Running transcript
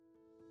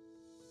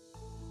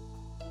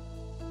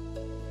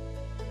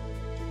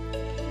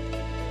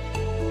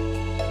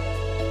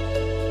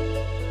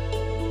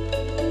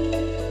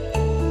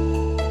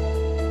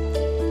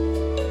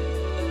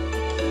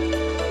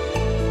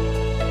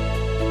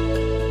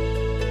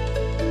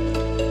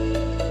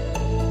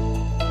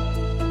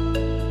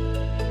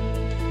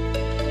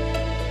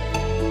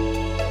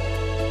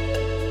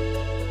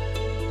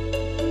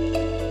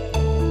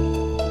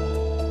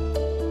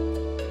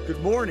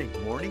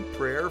morning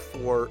prayer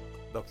for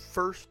the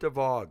 1st of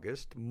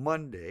August,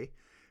 Monday,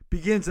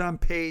 begins on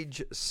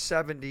page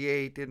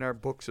 78 in our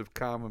Books of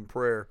Common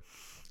Prayer.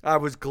 I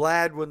was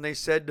glad when they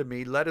said to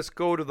me, "Let us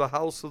go to the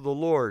house of the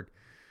Lord."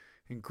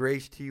 And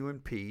grace to you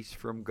and peace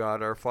from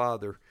God our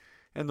Father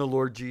and the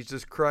Lord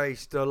Jesus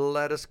Christ.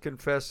 Let us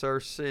confess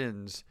our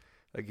sins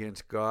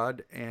against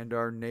God and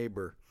our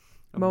neighbor.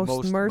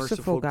 Most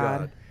merciful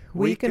God,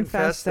 we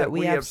confess that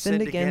we have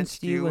sinned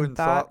against you in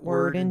thought,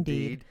 word, and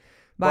deed,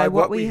 by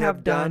what we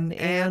have done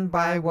and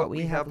by what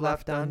we have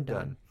left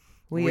undone.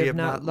 We have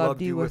not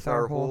loved you with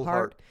our whole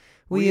heart.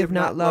 We have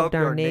not loved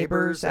our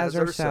neighbors as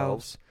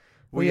ourselves.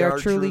 We are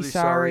truly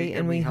sorry,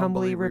 and we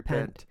humbly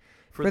repent.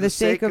 For the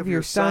sake of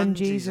your Son,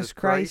 Jesus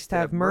Christ,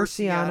 have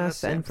mercy on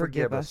us and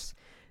forgive us,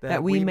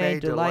 that we may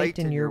delight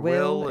in your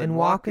will and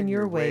walk in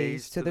your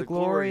ways to the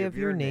glory of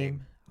your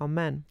name.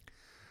 Amen.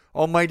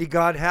 Almighty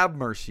God, have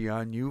mercy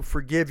on you,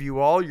 forgive you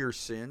all your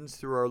sins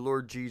through our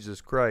Lord Jesus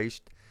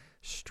Christ,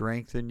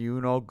 strengthen you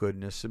in all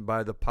goodness, and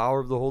by the power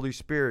of the Holy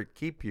Spirit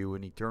keep you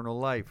in eternal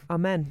life.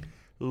 Amen.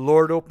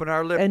 Lord, open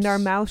our lips, and our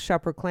mouth shall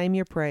proclaim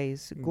your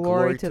praise.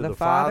 Glory to the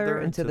Father,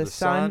 and to the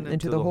Son, and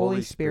to the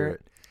Holy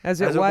Spirit, as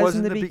it was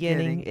in the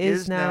beginning,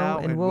 is now,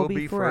 and will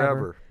be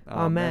forever.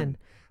 Amen.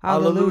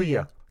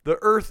 Alleluia. The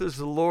earth is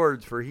the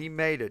Lord's, for he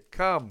made it.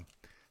 Come,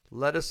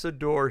 let us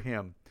adore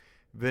him.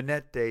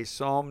 Venite,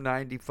 Psalm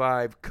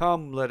 95.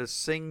 Come, let us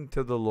sing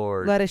to the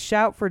Lord. Let us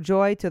shout for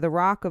joy to the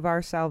rock of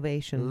our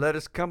salvation. Let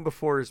us come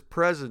before his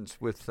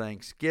presence with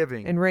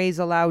thanksgiving, and raise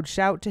a loud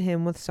shout to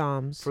him with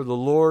psalms. For the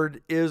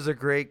Lord is a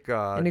great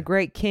God, and a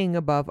great King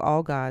above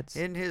all gods.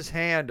 In his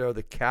hand are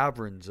the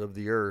caverns of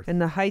the earth,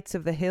 and the heights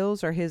of the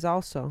hills are his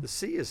also. The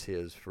sea is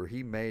his, for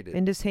he made it,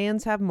 and his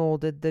hands have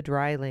molded the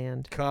dry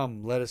land.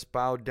 Come, let us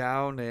bow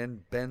down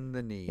and bend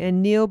the knee,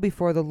 and kneel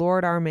before the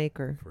Lord our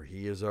Maker. For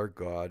he is our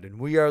God, and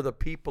we are the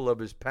people of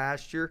his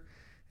pasture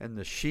and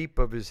the sheep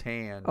of his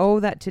hand.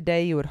 Oh, that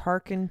today you would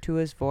hearken to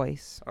his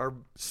voice. Our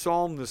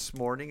psalm this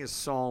morning is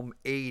Psalm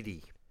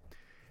 80.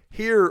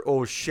 Hear,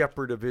 O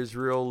shepherd of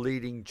Israel,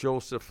 leading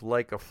Joseph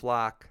like a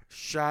flock.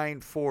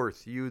 Shine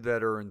forth, you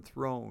that are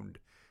enthroned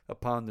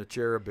upon the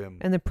cherubim.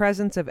 In the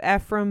presence of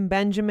Ephraim,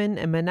 Benjamin,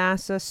 and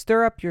Manasseh,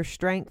 stir up your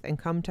strength and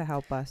come to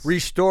help us.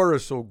 Restore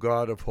us, O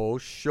God of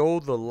hosts. Show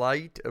the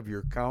light of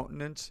your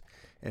countenance,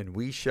 and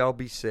we shall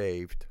be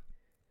saved.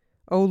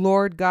 O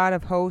Lord God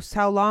of hosts,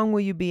 how long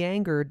will you be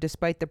angered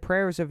despite the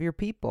prayers of your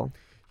people?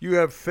 You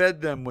have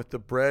fed them with the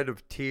bread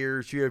of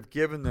tears. You have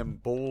given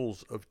them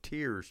bowls of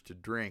tears to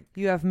drink.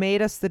 You have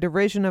made us the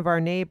derision of our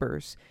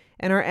neighbors,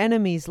 and our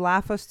enemies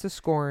laugh us to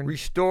scorn.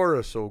 Restore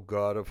us, O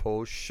God of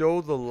hosts.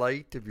 Show the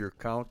light of your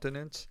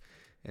countenance,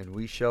 and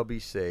we shall be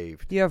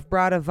saved. You have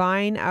brought a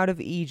vine out of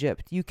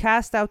Egypt. You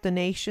cast out the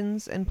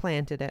nations and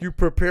planted it. You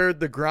prepared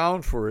the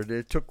ground for it.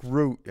 It took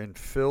root and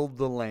filled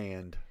the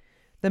land.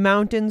 The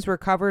mountains were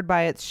covered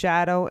by its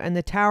shadow, and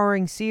the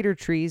towering cedar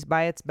trees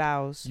by its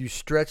boughs. You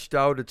stretched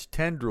out its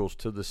tendrils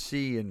to the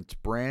sea and its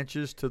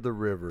branches to the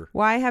river.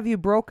 Why have you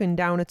broken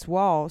down its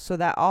wall, so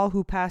that all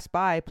who pass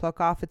by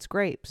pluck off its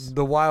grapes?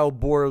 The wild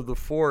boar of the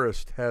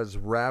forest has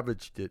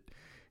ravaged it,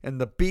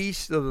 and the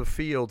beasts of the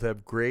field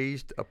have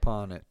grazed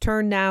upon it.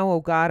 Turn now,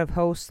 O God of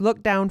hosts,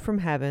 look down from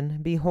heaven,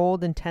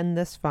 behold and tend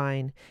this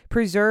vine.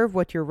 Preserve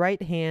what your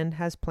right hand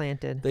has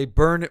planted. They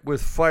burn it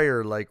with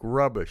fire like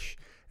rubbish.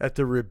 At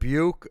the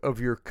rebuke of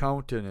your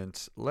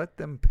countenance, let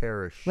them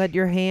perish. Let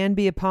your hand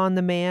be upon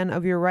the man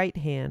of your right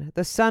hand,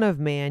 the Son of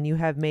Man you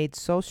have made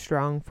so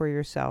strong for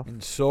yourself.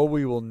 And so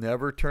we will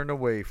never turn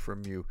away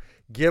from you.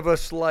 Give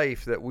us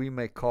life that we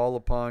may call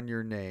upon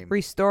your name.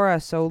 Restore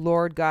us, O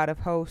Lord God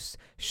of hosts.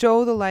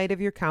 Show the light of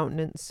your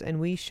countenance,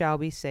 and we shall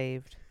be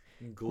saved.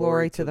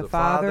 Glory to the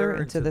Father,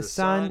 and to the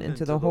Son, and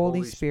to the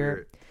Holy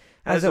Spirit,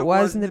 as it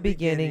was in the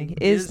beginning,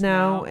 is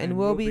now, and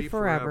will be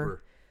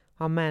forever.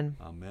 Amen.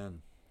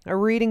 Amen. A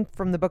reading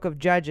from the book of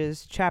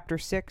Judges, chapter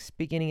 6,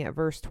 beginning at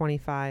verse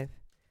 25.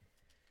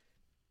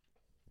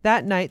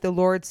 That night the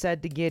Lord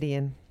said to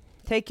Gideon,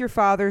 "Take your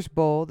father's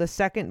bull, the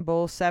second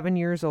bull 7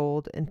 years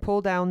old, and pull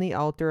down the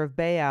altar of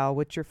Baal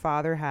which your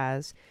father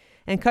has,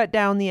 and cut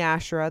down the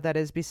Asherah that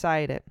is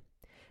beside it,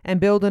 and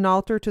build an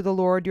altar to the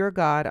Lord your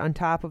God on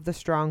top of the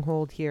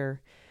stronghold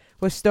here,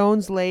 with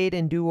stones laid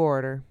in due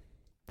order.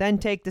 Then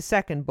take the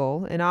second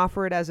bull, and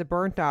offer it as a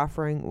burnt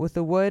offering with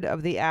the wood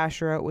of the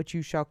Asherah which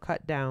you shall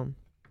cut down."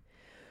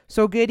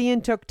 So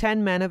Gideon took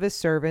 10 men of his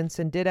servants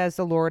and did as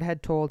the Lord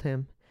had told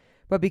him.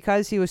 But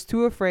because he was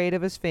too afraid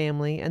of his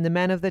family and the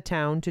men of the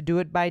town to do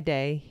it by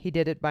day, he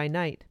did it by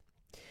night.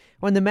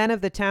 When the men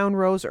of the town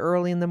rose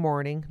early in the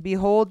morning,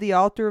 behold, the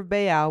altar of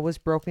Baal was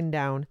broken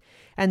down,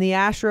 and the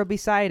Asherah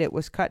beside it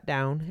was cut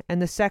down,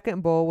 and the second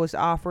bull was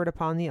offered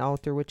upon the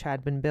altar which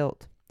had been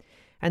built.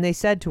 And they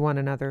said to one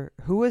another,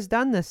 "Who has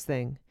done this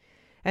thing?"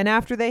 And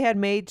after they had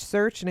made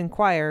search and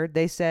inquired,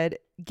 they said,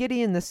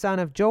 "Gideon the son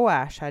of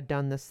Joash had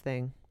done this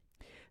thing."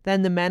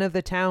 Then the men of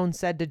the town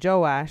said to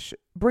Joash,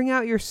 "Bring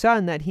out your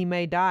son that he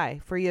may die,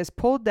 for he has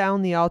pulled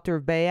down the altar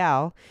of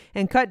Baal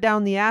and cut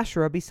down the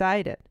Asherah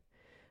beside it."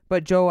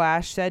 But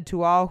Joash said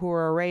to all who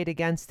were arrayed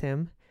against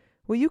him,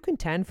 Will you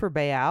contend for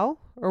Baal,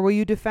 or will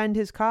you defend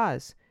his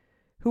cause?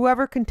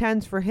 Whoever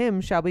contends for him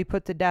shall be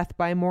put to death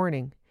by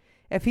morning.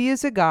 If he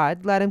is a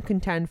god, let him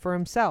contend for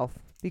himself,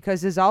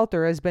 because his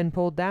altar has been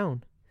pulled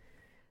down."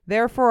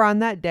 Therefore on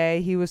that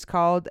day he was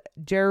called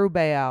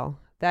Jerubbaal,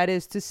 that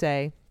is to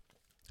say,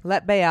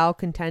 "Let Baal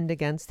contend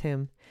against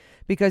him,"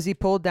 because he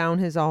pulled down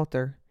his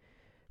altar.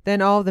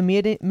 Then all the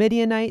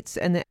Midianites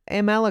and the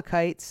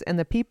Amalekites and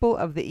the people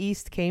of the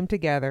east came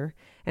together,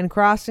 and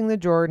crossing the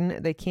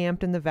Jordan they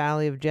camped in the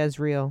valley of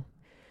Jezreel.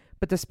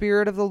 But the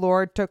Spirit of the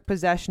Lord took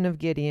possession of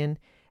Gideon,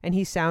 and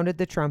he sounded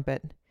the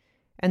trumpet.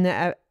 And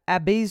the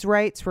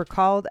Abiezrites were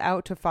called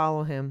out to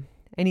follow him.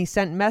 And he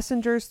sent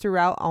messengers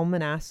throughout all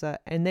Manasseh,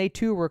 and they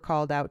too were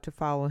called out to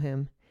follow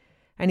him.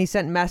 And he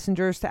sent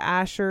messengers to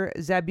Asher,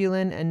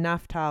 Zebulun, and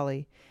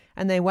Naphtali,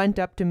 and they went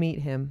up to meet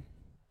him.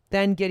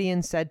 Then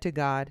Gideon said to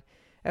God,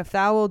 "If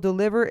thou wilt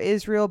deliver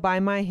Israel by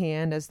my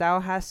hand, as thou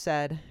hast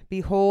said,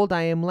 behold,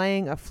 I am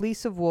laying a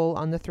fleece of wool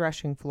on the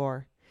threshing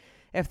floor.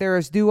 If there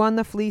is dew on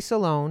the fleece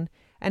alone,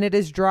 and it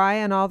is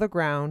dry on all the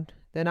ground,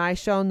 then I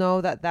shall know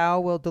that thou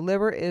wilt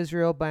deliver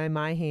Israel by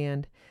my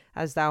hand,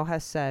 as thou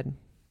hast said."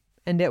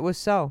 And it was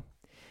so.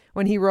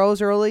 When he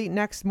rose early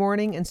next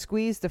morning and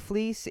squeezed the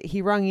fleece,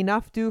 he wrung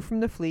enough dew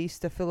from the fleece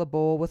to fill a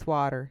bowl with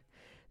water.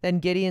 Then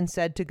Gideon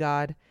said to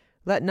God,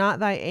 "Let not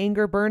thy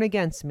anger burn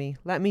against me.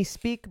 Let me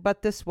speak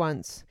but this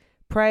once.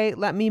 Pray,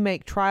 let me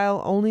make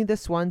trial only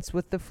this once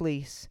with the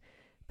fleece.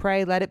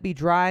 Pray, let it be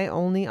dry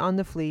only on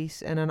the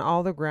fleece, and on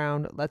all the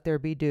ground let there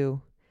be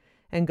dew."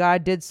 And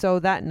God did so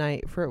that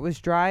night, for it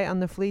was dry on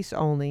the fleece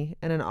only,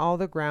 and on all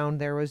the ground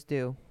there was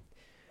dew.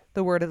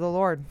 The word of the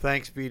Lord.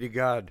 Thanks be to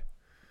God.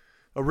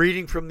 A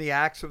reading from the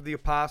Acts of the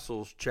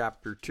Apostles,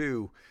 chapter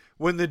 2.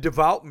 When the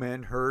devout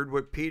men heard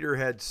what Peter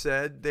had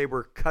said, they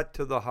were cut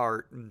to the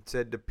heart and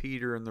said to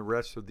Peter and the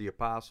rest of the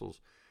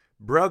apostles,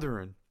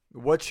 "Brethren,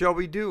 what shall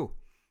we do?"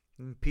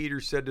 And Peter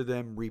said to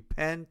them,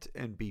 "Repent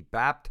and be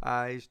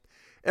baptized,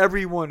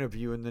 every one of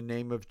you, in the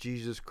name of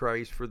Jesus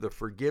Christ, for the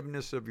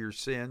forgiveness of your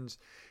sins,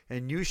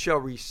 and you shall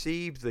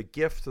receive the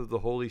gift of the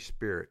Holy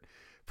Spirit.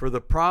 For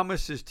the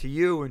promise is to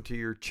you and to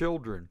your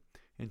children,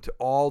 and to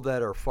all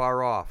that are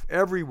far off,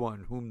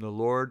 everyone whom the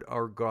Lord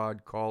our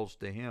God calls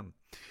to him."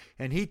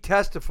 And he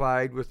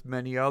testified with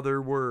many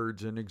other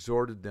words and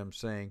exhorted them,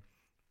 saying,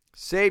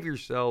 "Save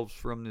yourselves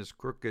from this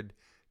crooked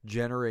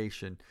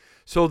generation."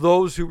 So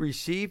those who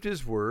received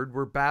his word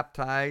were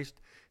baptized,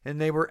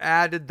 and they were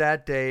added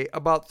that day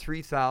about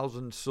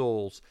 3,000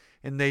 souls.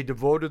 And they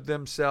devoted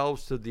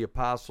themselves to the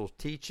apostles'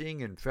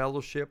 teaching and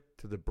fellowship,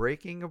 to the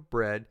breaking of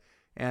bread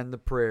and the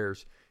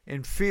prayers.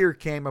 And fear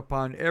came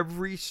upon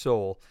every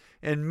soul,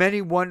 and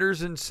many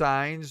wonders and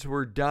signs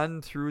were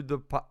done through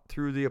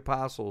the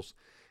apostles.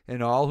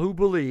 And all who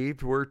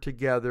believed were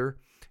together,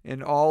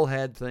 and all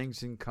had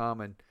things in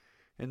common.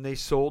 And they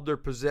sold their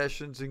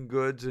possessions and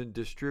goods and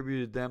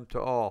distributed them to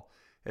all,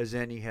 as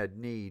any had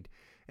need.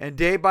 And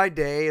day by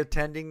day,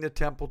 attending the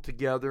temple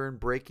together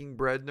and breaking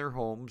bread in their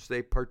homes,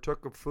 they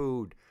partook of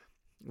food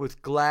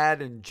with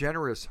glad and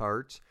generous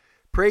hearts,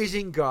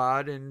 praising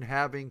God and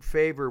having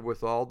favor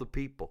with all the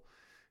people.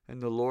 And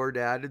the Lord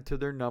added to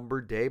their number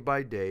day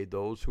by day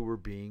those who were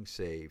being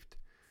saved.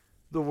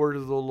 The word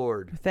of the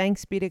Lord.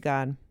 Thanks be to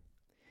God.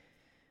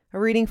 A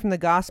reading from the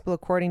Gospel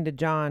according to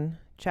John,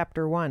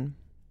 chapter 1.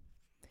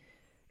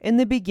 In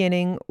the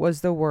beginning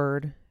was the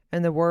Word,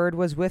 and the Word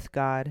was with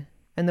God,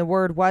 and the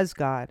Word was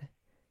God.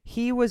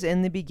 He was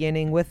in the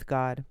beginning with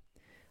God.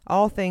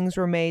 All things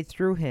were made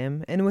through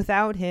him, and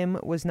without him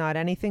was not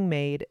anything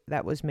made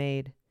that was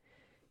made.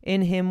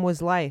 In him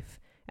was life,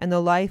 and the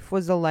life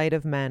was the light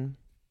of men.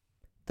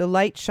 The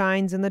light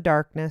shines in the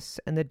darkness,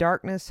 and the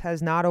darkness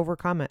has not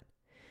overcome it.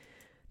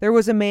 There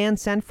was a man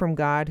sent from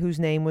God whose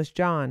name was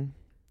John.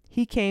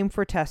 He came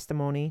for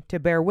testimony, to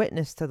bear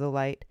witness to the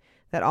light,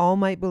 that all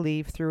might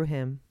believe through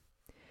him.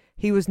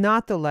 He was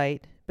not the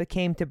light, but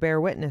came to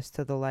bear witness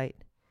to the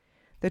light.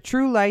 The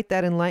true light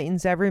that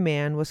enlightens every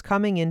man was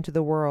coming into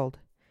the world.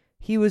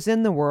 He was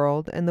in the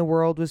world, and the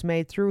world was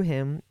made through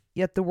him,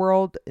 yet the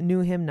world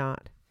knew him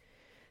not.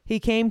 He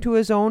came to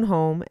his own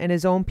home, and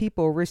his own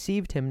people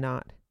received him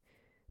not.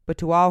 But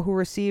to all who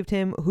received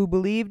him, who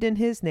believed in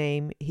his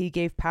name, he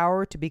gave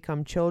power to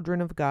become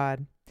children of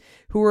God,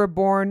 who were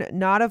born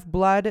not of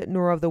blood,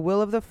 nor of the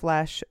will of the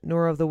flesh,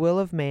 nor of the will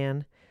of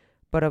man,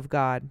 but of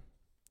God.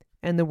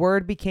 And the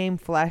Word became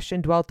flesh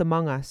and dwelt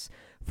among us,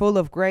 full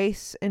of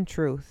grace and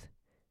truth.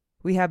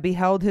 We have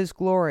beheld his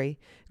glory,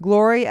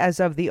 glory as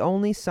of the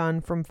only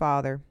Son from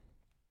Father.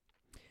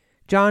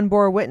 John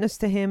bore witness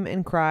to him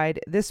and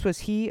cried, "This was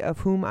he of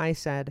whom I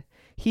said,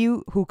 He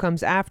who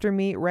comes after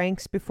me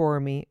ranks before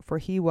me, for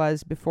he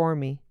was before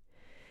me."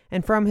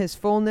 And from his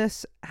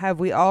fullness have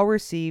we all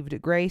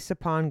received grace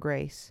upon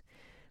grace.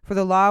 For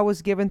the law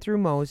was given through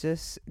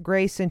Moses,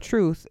 grace and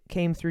truth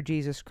came through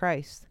Jesus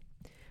Christ.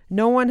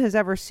 No one has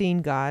ever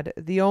seen God,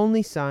 the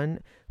only Son,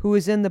 who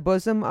is in the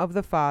bosom of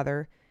the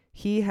Father.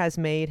 He has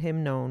made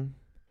him known.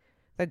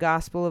 The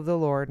Gospel of the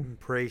Lord. And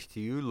praise to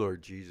you,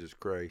 Lord Jesus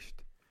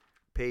Christ.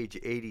 Page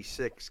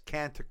 86,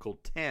 Canticle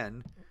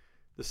 10.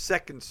 The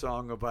second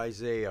song of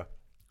Isaiah.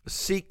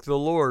 Seek the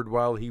Lord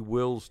while he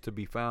wills to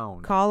be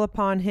found. Call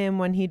upon him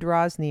when he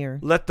draws near,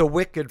 Let the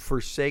wicked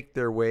forsake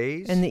their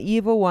ways, and the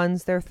evil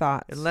ones their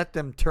thoughts. and let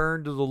them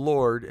turn to the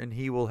Lord, and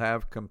he will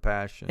have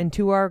compassion. And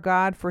to our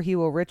God, for he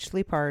will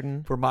richly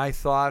pardon. For my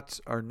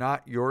thoughts are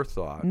not your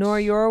thoughts, Nor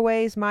your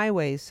ways my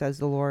ways, says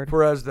the Lord.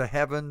 For as the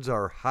heavens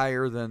are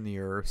higher than the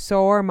earth,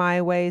 So are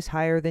my ways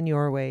higher than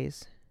your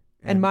ways,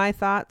 and my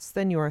thoughts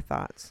than your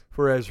thoughts.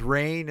 For as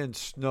rain and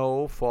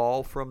snow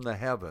fall from the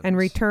heavens, And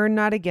return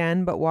not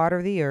again, but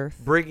water the earth,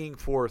 bringing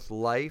forth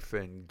life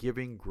and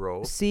giving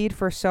growth, seed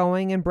for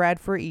sowing and bread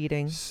for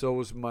eating, so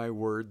is my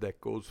word that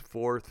goes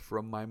forth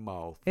from my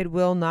mouth. it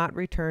will not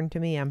return to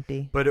me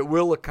empty, But it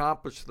will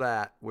accomplish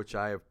that which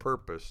I have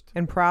purposed.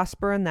 and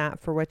prosper in that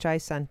for which I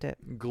sent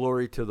it.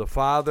 Glory to the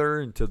Father,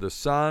 and to the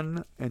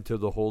Son, and to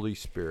the Holy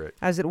Spirit.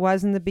 As it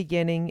was in the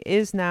beginning,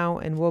 is now,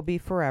 and will be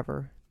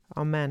forever.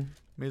 Amen.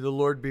 May the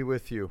Lord be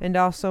with you. And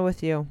also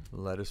with you.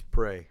 Let us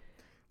pray.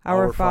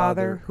 Our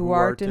Father, who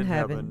art in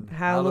heaven,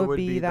 hallowed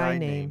be thy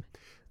name.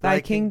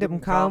 Thy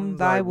kingdom come,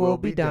 thy will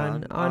be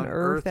done, on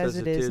earth as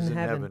it is in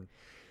heaven.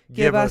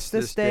 Give us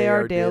this day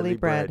our daily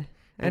bread,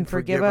 and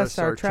forgive us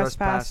our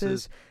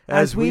trespasses,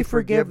 as we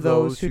forgive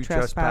those who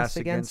trespass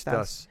against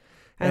us.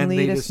 And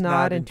lead us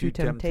not into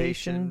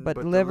temptation, but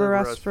deliver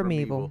us from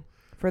evil.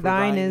 For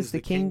thine is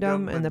the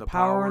kingdom, and the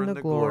power, and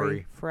the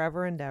glory,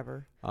 forever and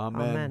ever.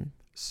 Amen.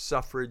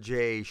 Suffrage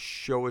A,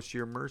 show us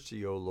your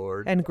mercy, O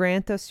Lord. And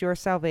grant us your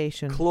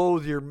salvation.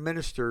 Clothe your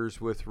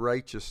ministers with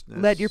righteousness.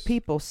 Let your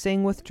people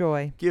sing with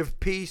joy. Give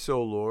peace,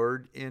 O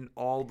Lord, in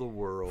all the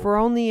world. For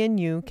only in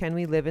you can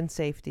we live in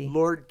safety.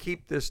 Lord,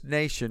 keep this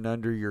nation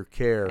under your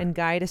care. And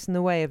guide us in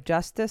the way of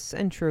justice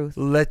and truth.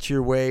 Let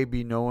your way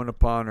be known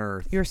upon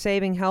earth. Your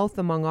saving health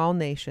among all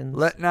nations.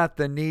 Let not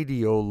the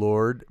needy, O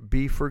Lord,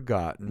 be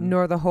forgotten.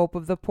 Nor the hope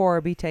of the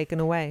poor be taken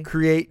away.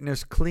 Create in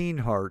us clean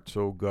hearts,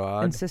 O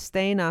God. And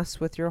sustain us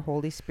with your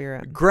Holy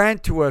Spirit.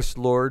 Grant to us,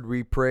 Lord,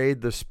 we pray,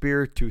 the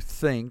spirit to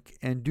think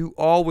and do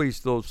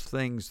always those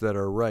things that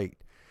are right,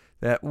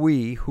 that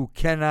we, who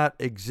cannot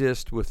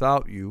exist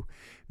without you,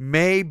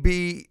 may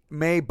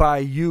by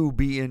you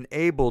be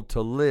enabled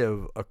to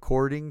live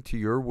according to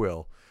your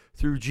will.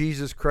 Through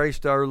Jesus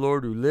Christ our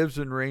Lord, who lives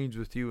and reigns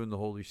with you in the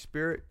Holy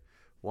Spirit,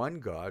 one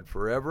God,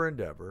 forever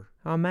and ever.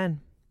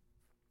 Amen.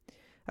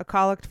 A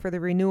collect for the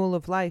renewal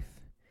of life.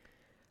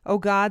 O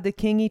God, the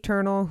King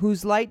eternal,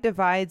 whose light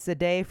divides the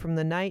day from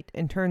the night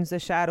and turns the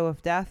shadow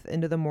of death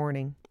into the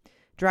morning,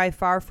 drive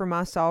far from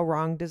us all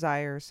wrong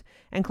desires,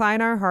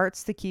 incline our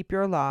hearts to keep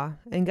your law,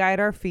 and guide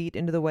our feet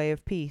into the way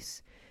of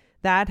peace,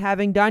 that,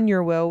 having done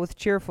your will with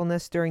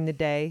cheerfulness during the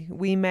day,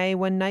 we may,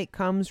 when night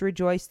comes,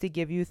 rejoice to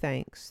give you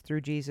thanks,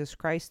 through Jesus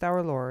Christ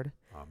our Lord.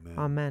 Amen.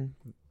 Amen.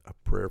 A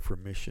prayer for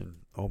mission.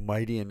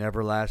 Almighty and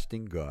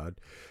everlasting God,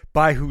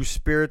 by whose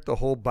Spirit the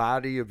whole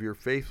body of your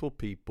faithful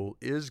people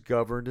is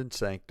governed and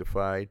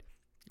sanctified,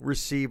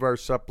 receive our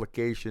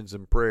supplications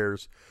and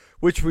prayers,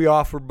 which we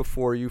offer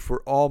before you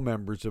for all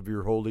members of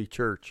your holy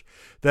church,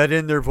 that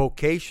in their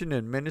vocation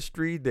and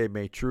ministry they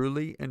may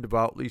truly and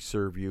devoutly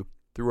serve you,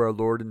 through our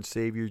Lord and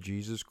Savior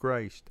Jesus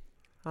Christ.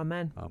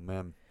 Amen.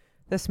 Amen.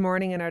 This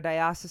morning in our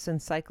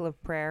diocesan cycle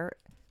of prayer,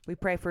 we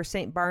pray for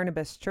St.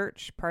 Barnabas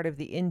Church, part of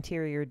the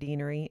Interior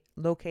Deanery,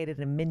 located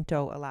in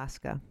Minto,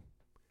 Alaska.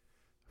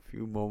 A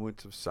few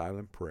moments of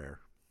silent prayer.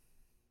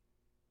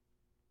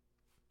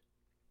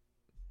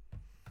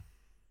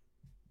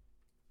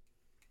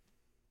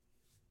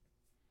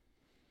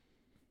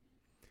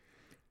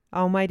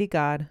 Almighty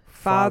God,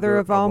 Father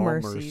of all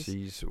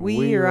mercies,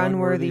 we, your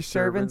unworthy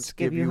servants,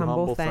 give you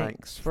humble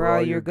thanks for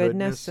all your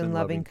goodness and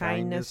loving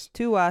kindness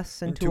to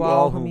us and to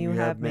all whom you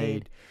have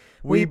made.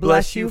 We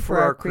bless you for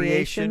our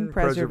creation,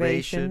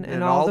 preservation,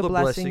 and all the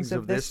blessings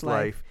of this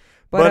life,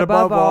 but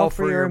above all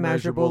for your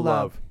immeasurable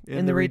love,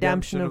 in the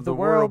redemption of the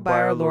world by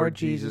our Lord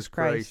Jesus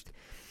Christ,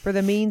 for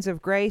the means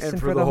of grace and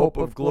for the hope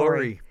of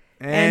glory.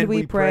 And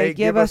we pray,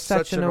 give us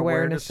such an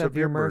awareness of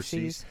your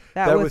mercies,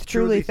 that with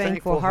truly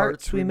thankful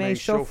hearts we may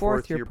show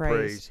forth your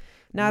praise,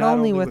 not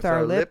only with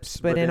our lips,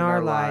 but in our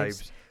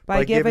lives,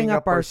 by giving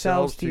up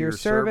ourselves to your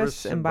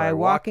service, and by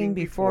walking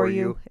before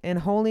you in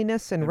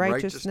holiness and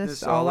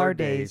righteousness all our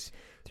days,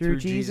 through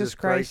Jesus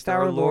Christ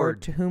our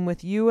Lord, to whom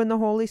with you and the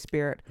Holy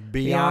Spirit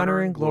be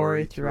honor and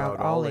glory throughout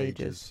all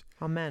ages.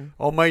 Amen.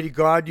 Almighty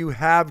God, you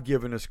have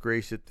given us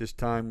grace at this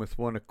time with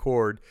one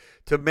accord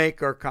to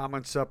make our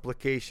common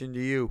supplication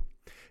to you.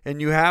 And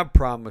you have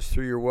promised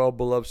through your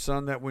well-beloved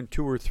Son that when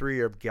 2 or 3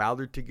 are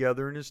gathered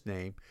together in his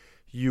name,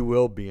 you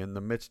will be in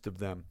the midst of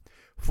them.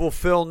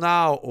 Fulfill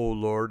now, O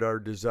Lord, our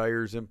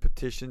desires and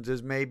petitions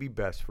as may be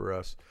best for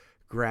us,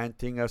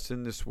 granting us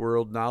in this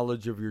world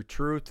knowledge of your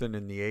truth, and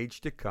in the age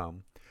to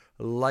come,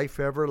 life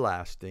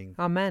everlasting.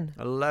 Amen.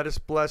 Let us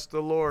bless the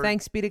Lord.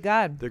 Thanks be to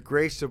God. The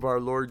grace of our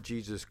Lord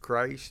Jesus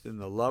Christ,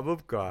 and the love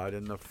of God,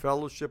 and the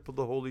fellowship of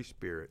the Holy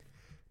Spirit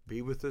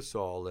be with us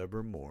all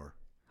evermore.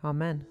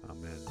 Amen.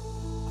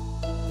 Amen.